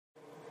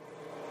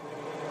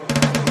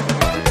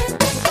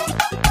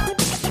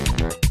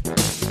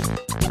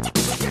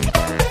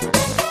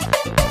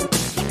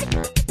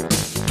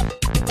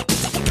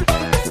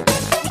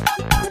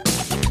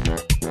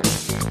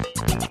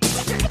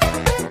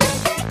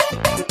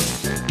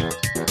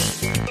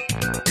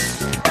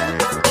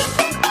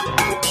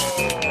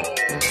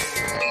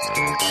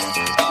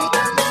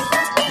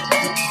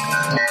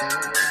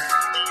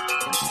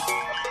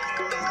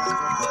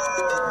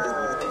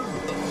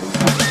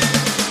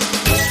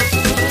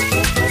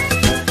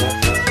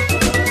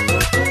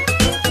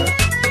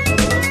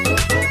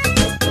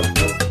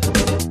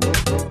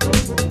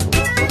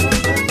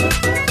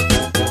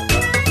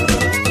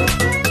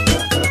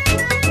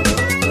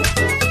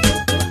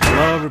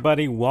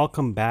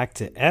welcome back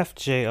to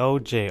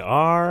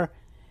FJOJR.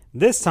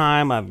 This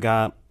time I've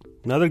got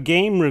another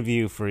game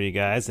review for you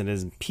guys. It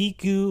is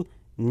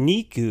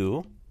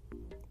Pikuniku,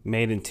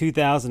 made in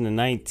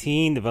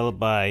 2019, developed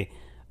by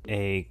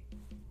a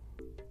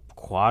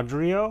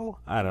Quadrio?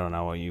 I don't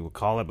know what you would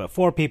call it, but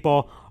 4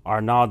 people: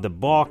 Arnaud de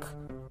Bock,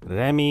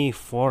 Remy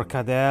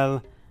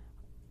Forcadell,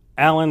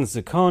 Alan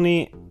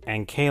Zucconi,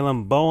 and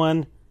Caleb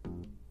Bowen.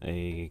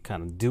 A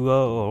kind of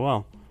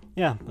duo,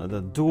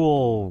 the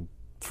dual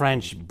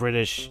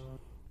French-British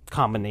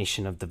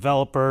combination of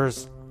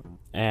developers.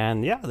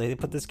 And yeah, they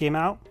put this game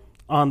out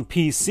on the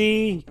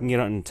PC. You can get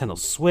it on Nintendo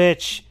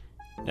Switch,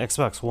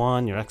 Xbox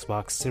One, your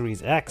Xbox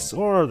Series X,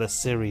 or the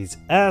Series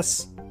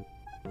S.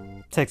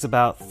 Takes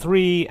about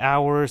 3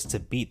 hours to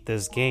beat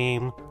this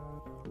game,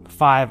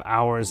 5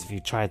 hours if you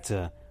try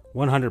to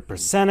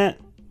 100%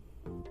 it.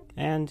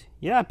 And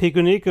yeah,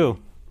 Pikuniku.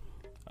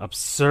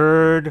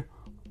 Absurd,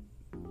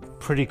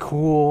 pretty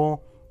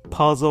cool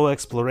puzzle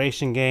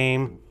exploration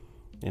game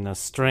in a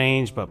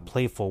strange but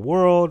playful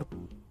world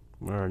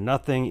where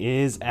nothing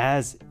is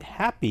as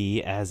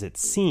happy as it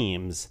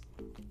seems.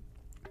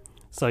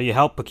 So you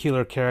help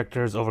peculiar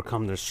characters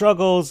overcome their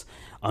struggles,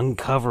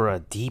 uncover a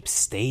deep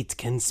state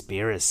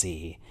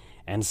conspiracy,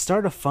 and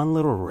start a fun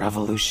little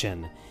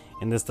revolution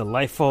in this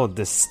delightful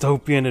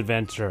dystopian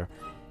adventure.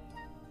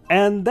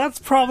 And that's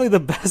probably the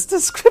best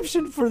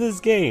description for this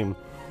game.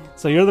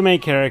 So you're the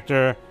main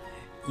character.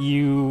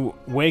 You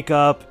wake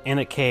up in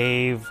a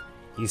cave.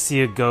 You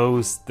see a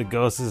ghost. The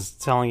ghost is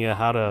telling you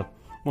how to...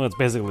 Well, it's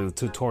basically the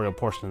tutorial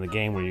portion of the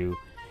game where you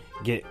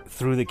get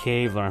through the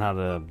cave, learn how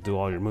to do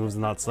all your moves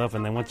and that stuff.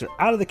 And then once you're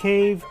out of the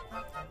cave,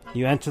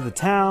 you enter the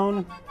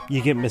town.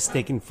 You get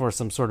mistaken for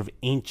some sort of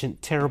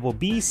ancient, terrible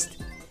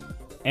beast.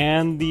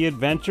 And the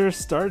adventure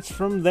starts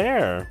from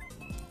there.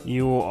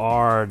 You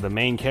are the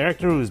main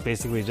character, who's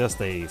basically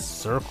just a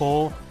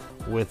circle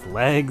with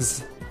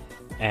legs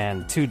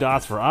and 2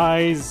 dots for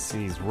eyes.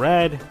 He's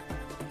red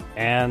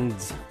and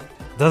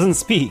doesn't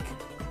speak.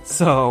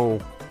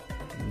 So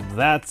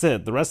that's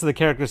it. The rest of the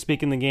characters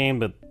speak in the game,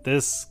 but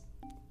this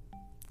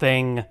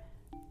thing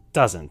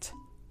doesn't.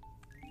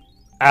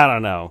 I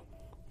don't know.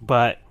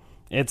 But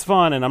it's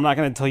fun, and I'm not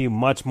going to tell you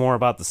much more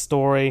about the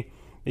story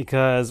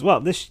because, well,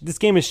 this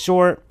game is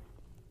short.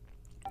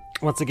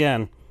 Once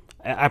again,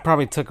 I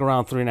probably took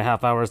around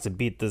 3.5 hours to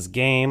beat this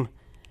game,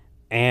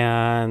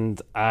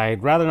 and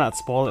I'd rather not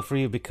spoil it for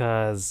you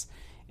because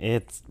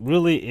it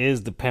really is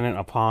dependent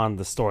upon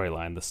the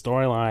storyline. The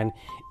storyline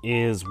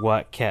is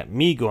what kept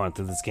me going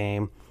through this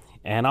game,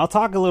 and I'll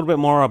talk a little bit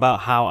more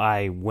about how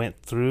I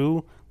went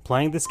through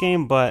playing this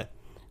game, but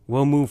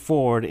we'll move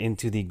forward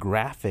into the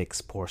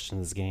graphics portion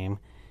of this game.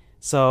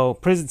 So,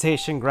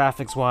 presentation,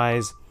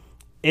 graphics-wise,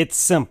 it's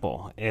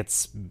simple.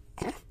 It's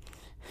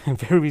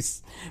very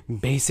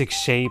basic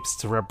shapes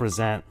to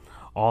represent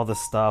all the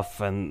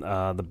stuff and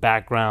the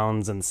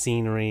backgrounds and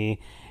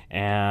scenery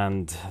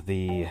and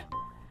the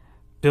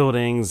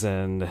buildings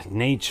and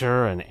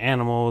nature and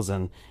animals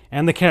and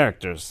the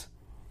characters.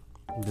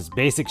 Just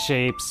basic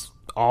shapes,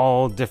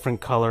 all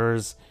different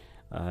colors,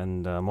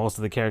 and most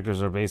of the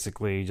characters are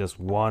basically just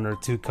 1 or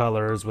 2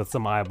 colors with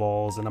some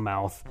eyeballs and a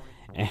mouth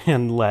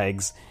and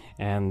legs,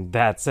 and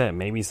that's it.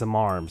 Maybe some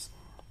arms.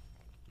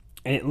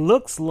 It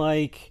looks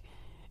like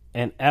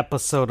an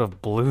episode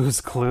of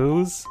Blue's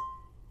Clues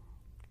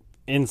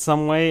in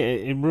some way.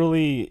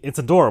 It's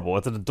adorable.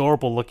 It's an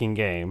adorable looking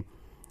game,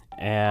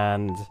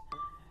 and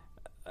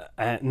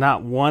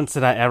not once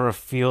did I ever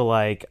feel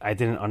like I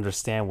didn't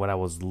understand what I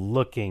was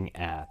looking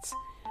at.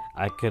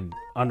 I could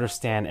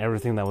understand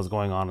everything that was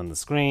going on the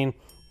screen,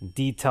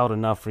 detailed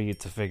enough for you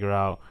to figure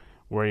out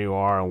where you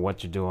are and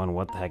what you're doing,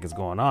 what the heck is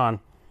going on.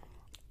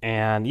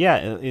 And yeah,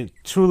 it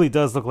truly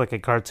does look like a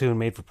cartoon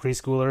made for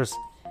preschoolers,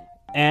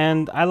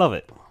 and I love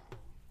it.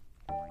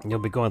 You'll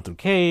be going through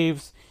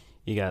caves,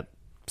 you got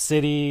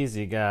cities,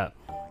 you got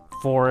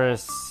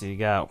forests, you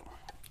got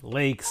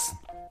lakes,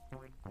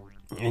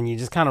 and you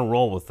just kind of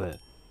roll with it.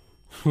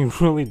 You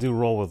really do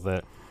roll with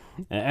it.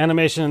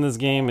 Animation in this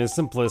game is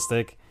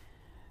simplistic,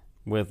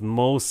 with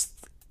the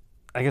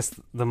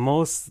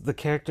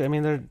character, I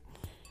mean, they're,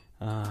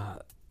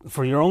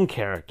 for your own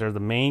character, the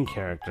main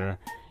character,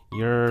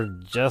 you're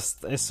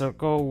just a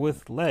circle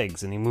with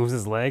legs, and he moves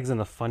his legs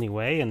in a funny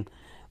way, and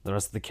the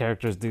rest of the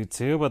characters do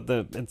too, but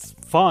it's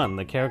fun.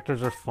 The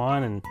characters are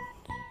fun,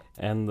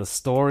 and the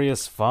story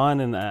is fun,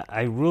 and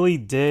I really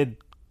did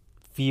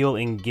feel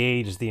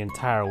engaged the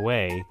entire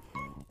way.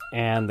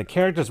 And the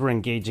characters were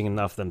engaging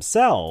enough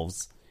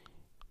themselves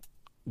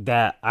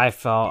that I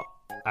felt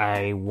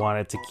I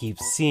wanted to keep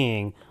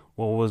seeing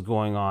what was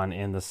going on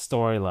in the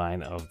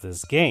storyline of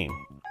this game.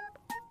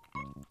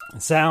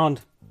 Sound.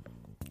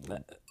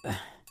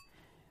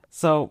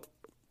 So,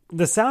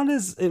 the sound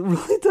it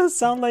really does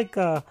sound like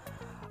a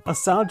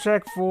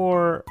soundtrack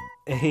for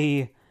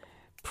a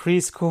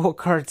preschool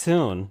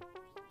cartoon,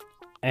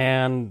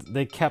 and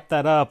they kept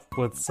that up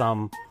with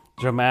some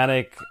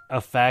dramatic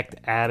effect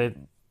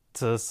added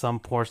to some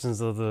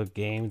portions of the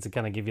game to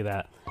kind of give you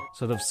that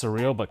sort of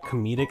surreal but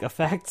comedic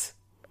effect.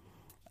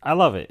 I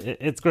love it.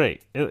 It's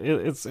great.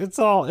 It's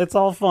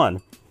all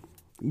fun.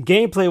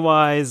 Gameplay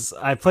wise,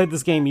 I played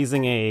this game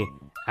using a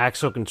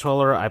actual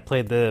controller. I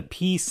played the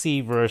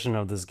PC version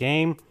of this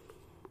game.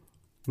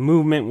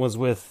 Movement was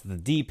with the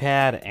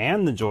D-pad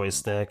and the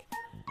joystick.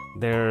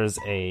 There's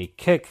a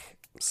kick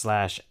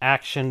slash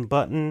action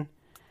button.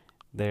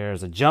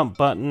 There's a jump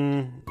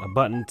button, a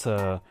button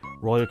to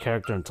roll your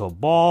character into a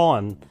ball,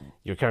 and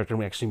your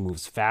character actually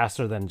moves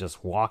faster than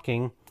just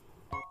walking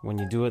when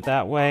you do it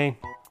that way.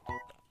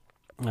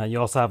 You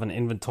also have an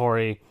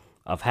inventory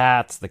of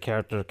hats the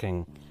character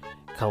can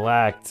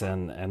collect,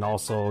 and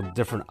also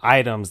different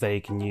items that he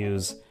can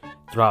use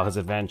throughout his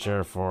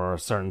adventure for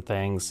certain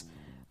things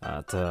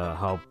to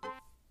help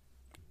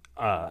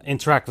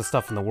interact with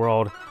stuff in the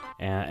world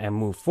and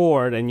move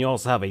forward. And you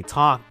also have a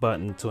talk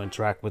button to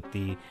interact with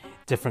the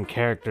different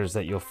characters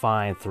that you'll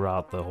find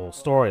throughout the whole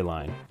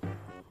storyline.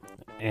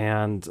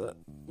 And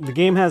the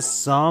game has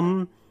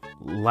some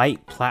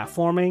light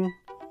platforming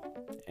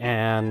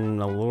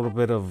and a little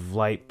bit of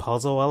light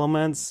puzzle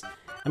elements.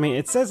 I mean,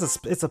 it says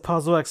it's a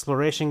puzzle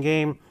exploration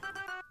game,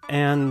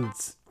 and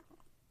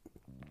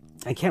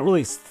I can't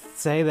really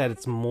say that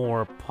it's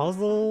more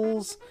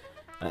puzzles.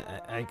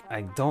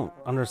 I don't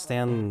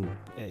understand.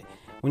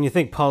 When you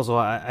think puzzle,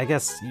 I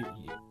guess you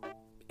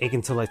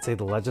akin to, like, say,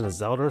 The Legend of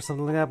Zelda or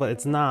something like that, but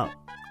it's not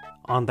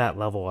on that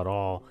level at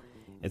all.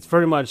 It's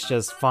pretty much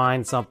just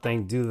find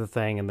something, do the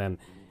thing, and then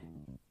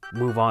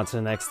move on to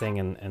the next thing,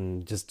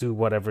 and just do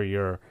whatever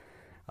your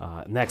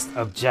next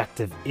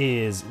objective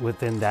is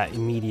within that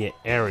immediate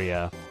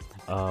area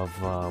of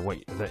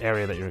the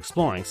area that you're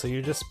exploring. So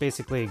you're just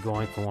basically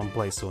going from one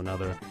place to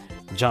another,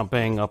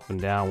 jumping up and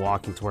down,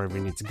 walking to wherever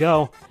you need to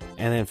go,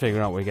 and then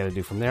figuring out what you got to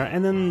do from there.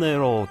 And then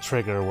it'll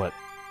trigger what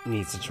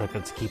needs to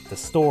trigger to keep the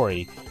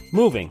story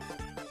moving.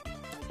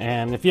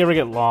 And if you ever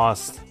get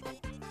lost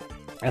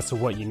as to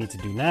what you need to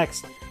do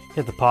next,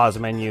 hit the pause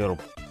menu. It'll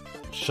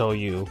show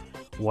you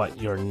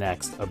what your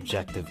next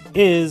objective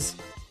is,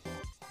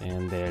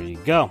 and there you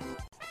go.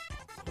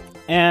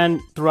 And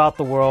throughout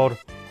the world,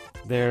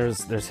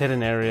 there's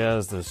hidden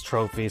areas, there's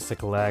trophies to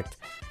collect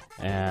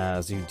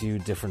as you do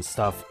different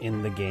stuff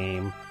in the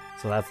game.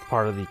 So that's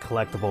part of the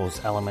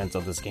collectibles element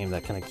of this game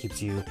that kind of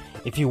keeps you,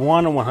 if you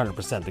want to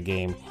 100% the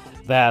game,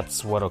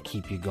 that's what'll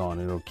keep you going.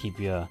 It'll keep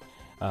you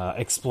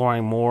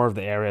exploring more of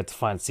the area to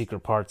find secret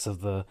parts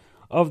of the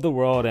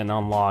world and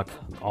unlock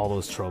all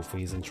those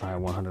trophies and try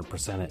and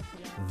 100% it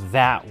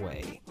that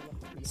way.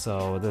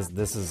 So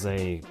this is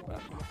a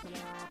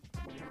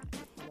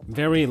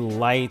very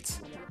light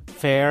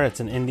fare. It's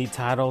an indie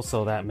title,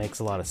 so that makes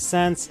a lot of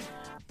sense.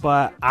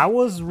 But I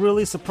was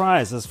really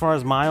surprised as far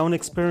as my own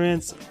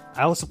experience.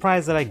 I was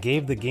surprised that I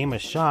gave the game a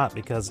shot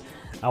because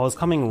I was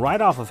coming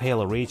right off of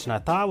Halo Reach, and I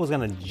thought I was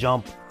going to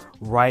jump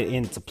right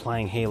into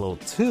playing Halo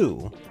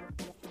 2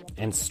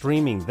 and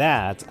streaming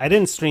that. I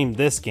didn't stream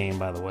this game,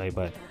 by the way,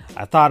 but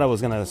I thought I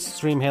was going to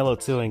stream Halo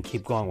 2 and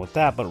keep going with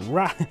that.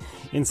 But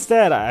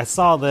instead, I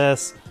saw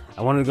this.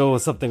 I wanted to go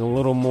with something a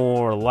little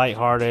more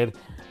lighthearted.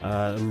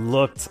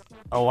 Looked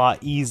a lot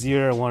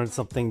easier. I wanted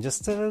something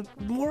just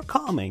more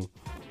calming.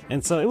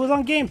 And so it was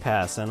on Game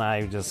Pass, and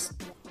I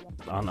just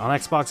on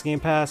Xbox Game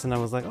Pass, and I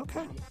was like,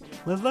 okay,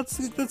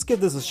 let's give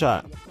this a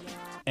shot.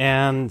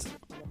 And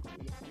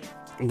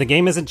the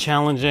game isn't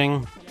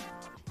challenging.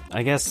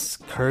 I guess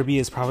Kirby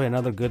is probably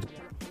another good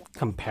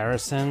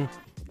comparison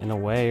in a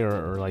way,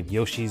 or like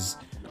Yoshi's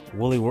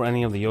Woolly World,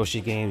 any of the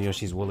Yoshi games,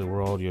 Yoshi's Woolly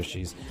World,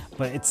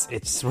 but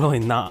it's really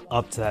not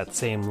up to that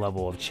same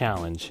level of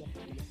challenge.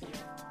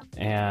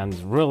 And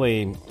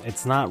really,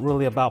 it's not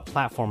really about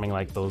platforming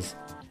like those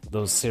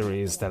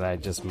series that I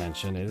just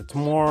mentioned. It's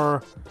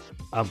more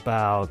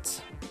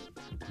about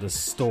the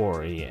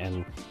story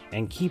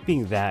and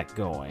keeping that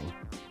going.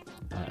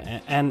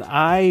 And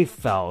I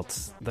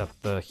felt that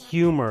the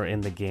humor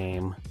in the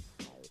game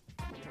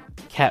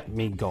kept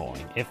me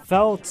going. It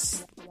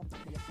felt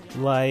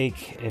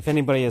like, if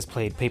anybody has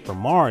played Paper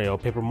Mario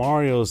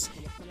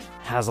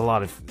has a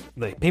lot of,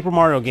 the Paper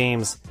Mario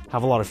games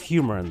have a lot of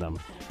humor in them,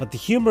 but the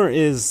humor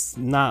is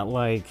not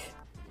like,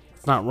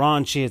 it's not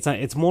raunchy.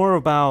 It's more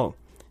about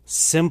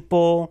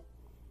simple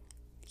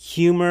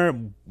humor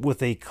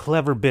with a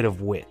clever bit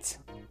of wit.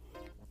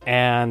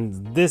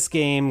 And this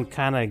game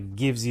kind of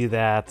gives you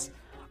that,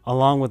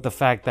 along with the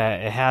fact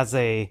that it has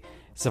a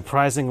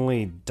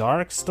surprisingly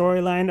dark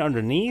storyline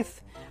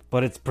underneath,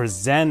 but it's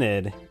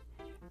presented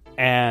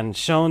and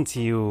shown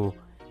to you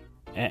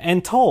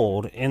and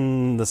told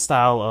in the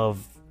style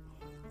of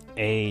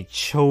a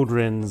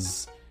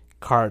children's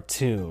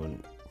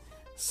cartoon.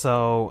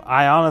 So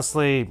I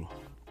honestly,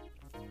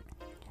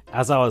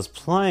 as I was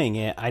playing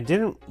it, I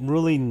didn't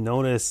really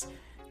notice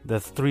the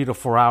 3 to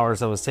 4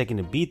 hours I was taking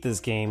to beat this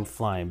game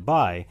flying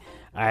by.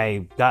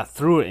 I got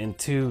through it in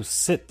 2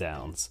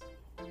 sit-downs.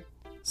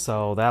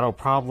 So that'll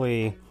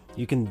probably,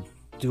 you can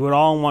do it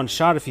all in one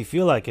shot if you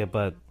feel like it,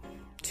 but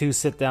 2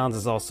 sit-downs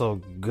is also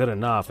good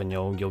enough, and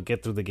you'll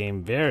get through the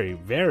game very,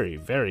 very,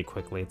 very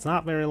quickly. It's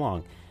not very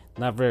long.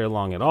 Not very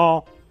long at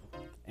all.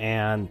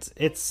 And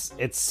it's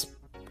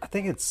I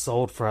think it's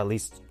sold for at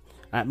least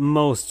at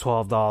most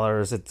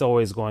 $12. It's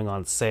always going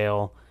on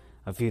sale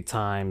a few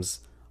times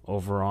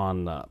over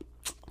on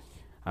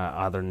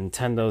either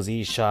Nintendo's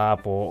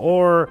eShop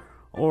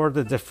or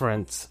the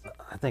different.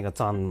 I think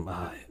it's on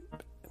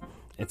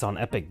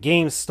Epic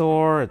Games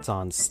Store. It's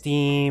on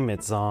Steam.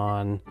 It's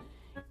on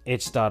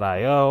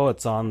itch.io.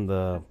 It's on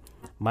the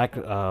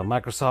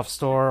Microsoft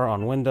Store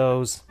on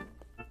Windows,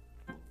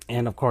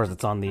 and of course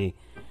it's on the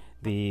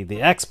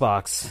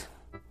Xbox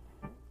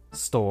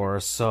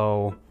Store.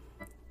 So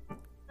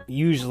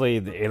usually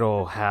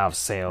it'll have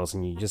sales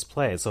and you just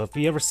play it. So if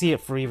you ever see it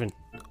for even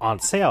on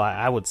sale,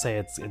 I would say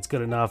it's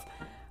good enough.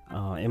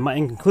 In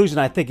conclusion,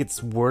 I think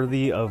it's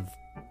worthy of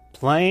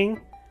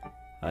playing.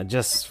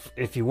 Just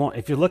if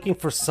you're looking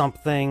for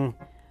something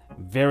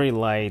very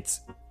light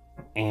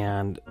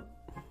and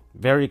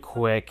very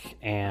quick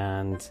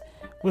and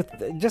with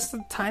just a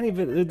tiny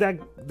bit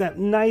that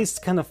nice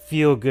kind of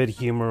feel good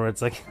humor.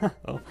 It's like,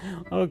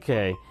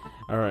 okay,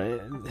 all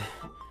right,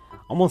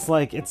 almost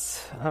like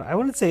I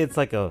wouldn't say it's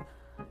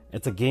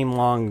a game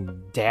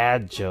long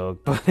dad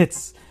joke, but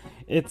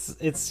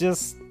it's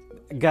just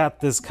got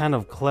this kind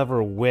of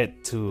clever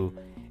wit to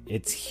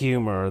its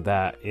humor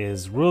that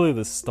is really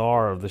the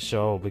star of the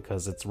show,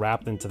 because it's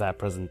wrapped into that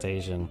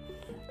presentation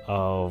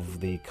of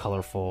the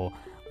colorful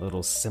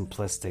little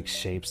simplistic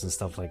shapes and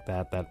stuff like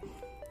that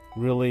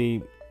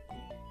really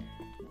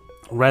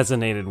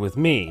resonated with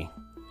me.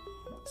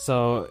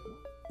 So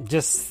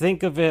just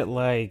think of it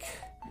like,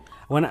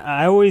 when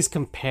I always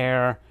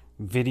compare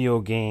video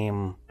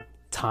game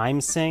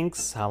time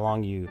sinks, how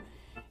long you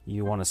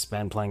want to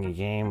spend playing a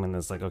game, and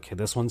it's like, okay,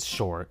 this one's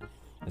short.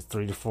 It's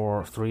 3 to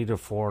 4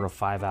 to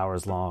 5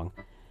 hours long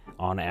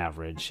on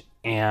average.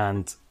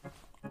 And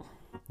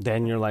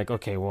then you're like,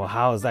 okay, well,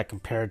 how is that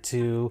compared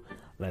to,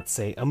 let's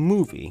say, a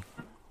movie?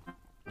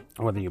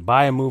 Whether you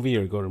buy a movie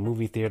or go to a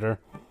movie theater,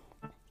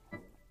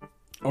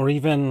 or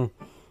even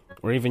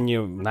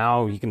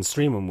now you can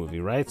stream a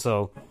movie, right?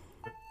 So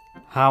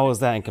how is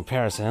that in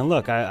comparison? And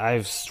look,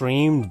 I've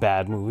streamed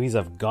bad movies,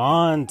 I've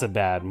gone to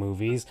bad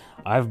movies,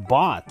 I've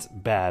bought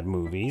bad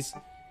movies,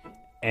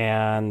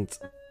 and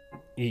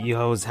you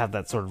always have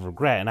that sort of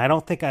regret. And I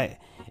don't think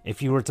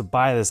if you were to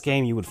buy this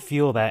game, you would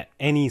feel that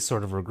any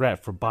sort of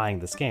regret for buying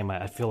this game.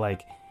 I feel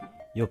like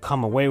you'll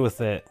come away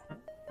with it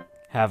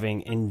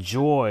having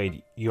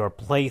enjoyed your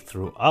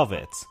playthrough of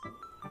it.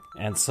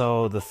 And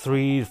so the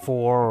 3,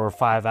 4, or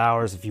 5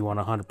 hours, if you want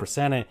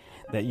 100% it,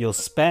 that you'll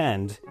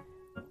spend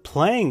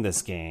playing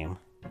this game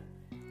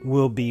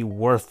will be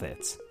worth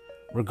it,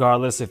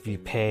 regardless if you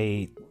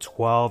pay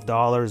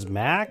 $12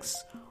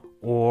 max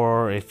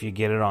or if you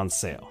get it on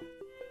sale,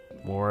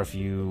 or if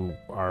you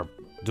are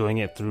doing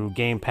it through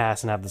Game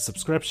Pass and have the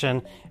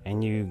subscription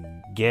and you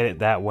get it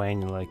that way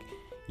and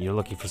you're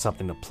looking for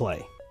something to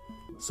play.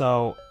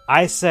 So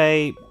I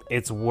say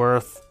it's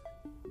worth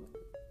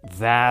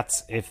that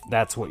if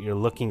that's what you're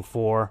looking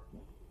for.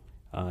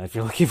 If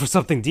you're looking for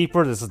something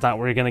deeper, this is not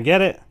where you're going to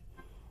get it.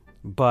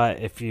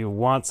 But if you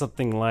want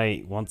something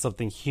light, want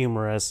something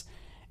humorous,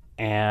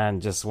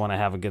 and just want to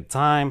have a good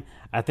time,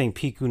 I think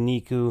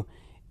Pikuniku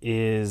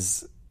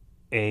is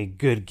a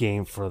good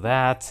game for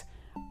that.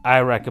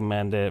 I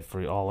recommend it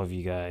for all of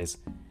you guys.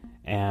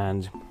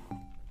 And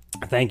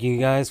thank you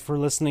guys for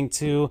listening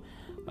to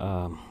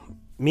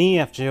me,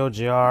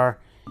 FJOGR.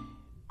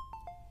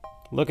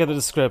 Look at the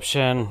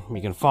description.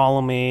 You can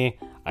follow me.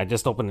 I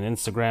just opened an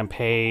Instagram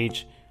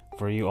page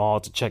for you all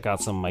to check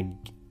out some of my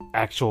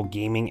actual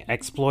gaming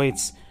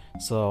exploits.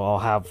 So I'll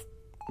have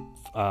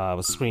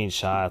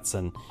screenshots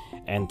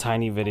and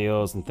tiny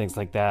videos and things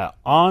like that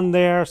on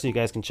there, so you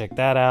guys can check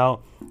that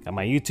out. Got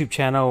my YouTube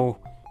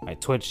channel, my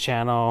Twitch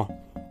channel.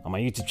 On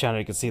my YouTube channel,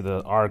 you can see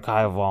the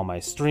archive of all my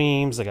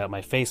streams. I got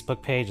my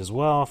Facebook page as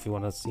well, if you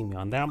want to see me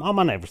on there. I'm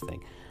on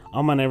everything.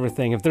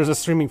 If there's a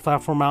streaming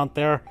platform out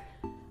there,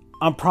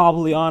 I'm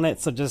probably on it.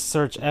 So just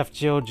search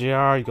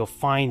FGOGR. You'll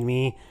find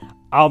me.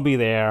 I'll be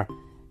there.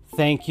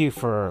 Thank you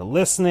for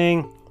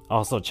listening.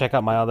 Also, check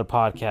out my other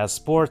podcast,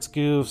 Sports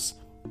Goofs.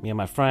 Me and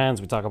my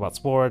friends, we talk about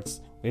sports,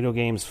 video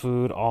games,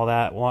 food, all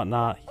that,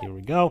 whatnot. Here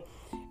we go.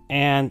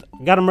 And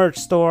got a merch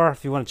store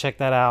if you want to check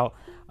that out.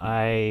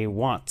 I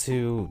want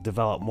to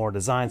develop more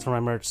designs for my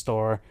merch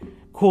store.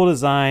 Cool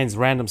designs,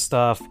 random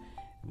stuff.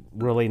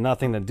 Really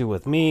nothing to do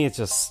with me. It's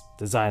just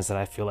designs that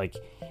I feel like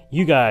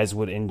you guys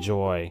would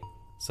enjoy.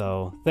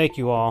 So thank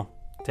you all.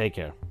 Take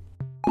care.